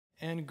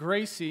And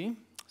Gracie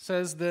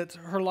says that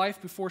her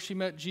life before she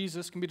met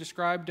Jesus can be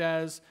described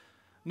as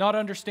not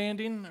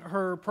understanding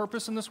her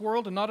purpose in this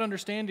world and not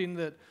understanding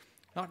that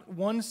not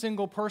one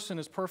single person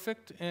is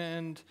perfect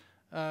and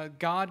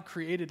God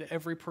created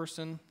every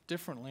person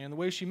differently. And the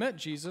way she met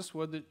Jesus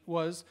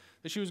was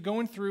that she was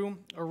going through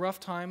a rough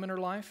time in her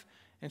life,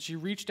 and she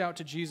reached out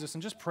to Jesus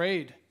and just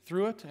prayed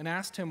through it and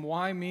asked him,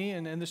 why me?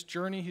 And this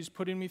journey he's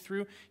putting me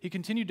through, he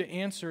continued to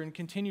answer and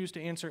continues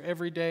to answer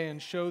every day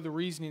and show the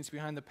reasonings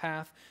behind the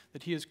path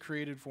that he has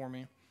created for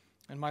me.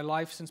 And my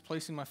life since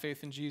placing my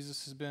faith in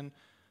Jesus has been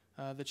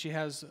that she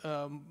has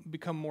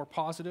become more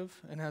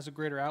positive and has a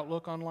greater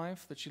outlook on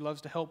life, that she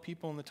loves to help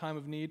people in the time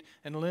of need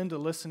and lend a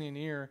listening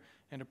ear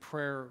and a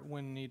prayer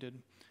when needed.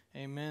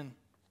 Amen.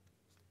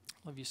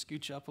 Love you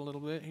scooch up a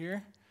little bit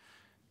here.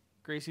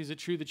 Gracie, is it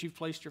true that you've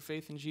placed your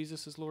faith in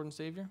Jesus as Lord and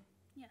Savior?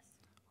 Yes.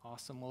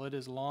 Awesome. Well, it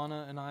is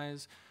Lana and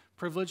I's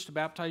privilege to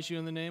baptize you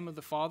in the name of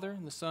the Father,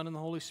 and the Son, and the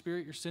Holy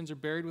Spirit. Your sins are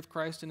buried with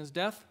Christ in his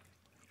death,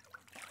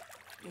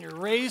 and you're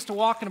raised to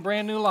walk in a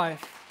brand new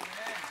life.